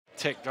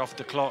ticked off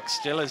the clock.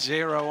 Still a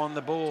 0 on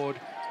the board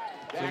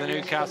for the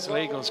Newcastle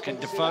Eagles. Can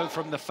Defoe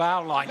from the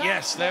foul line?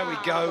 Yes, there we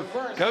go.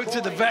 Go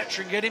to the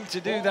veteran, get him to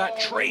do that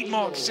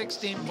trademark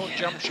 16-foot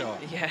jump shot.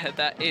 Yeah,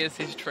 that is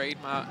his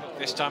trademark.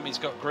 This time he's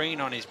got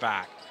green on his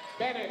back.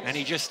 And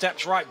he just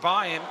steps right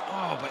by him.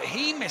 Oh, but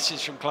he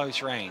misses from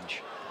close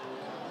range.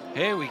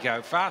 Here we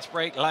go, fast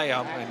break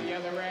layup,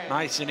 and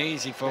nice and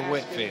easy for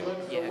Whitfield.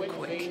 Yeah,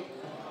 quick.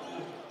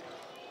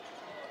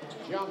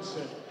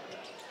 Johnson.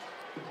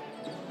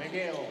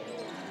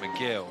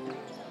 McGill.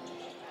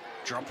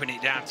 Dropping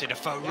it down to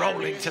Defoe,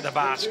 rolling to the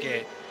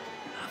basket.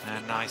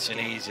 And nice and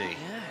easy.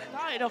 Yeah,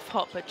 started off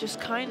hot, but just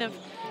kind of,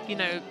 you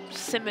know,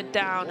 simmered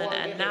down.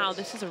 And now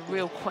this is a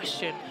real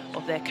question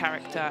of their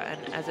character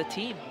and as a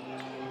team.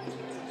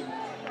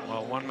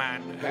 Well, one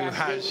man who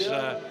has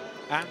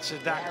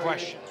answered that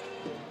question.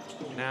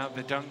 Now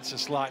the dunks are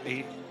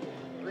slightly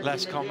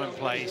less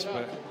commonplace,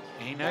 but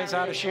he knows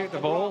how to shoot the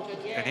ball.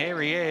 And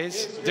here he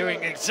is,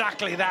 doing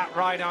exactly that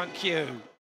right on cue.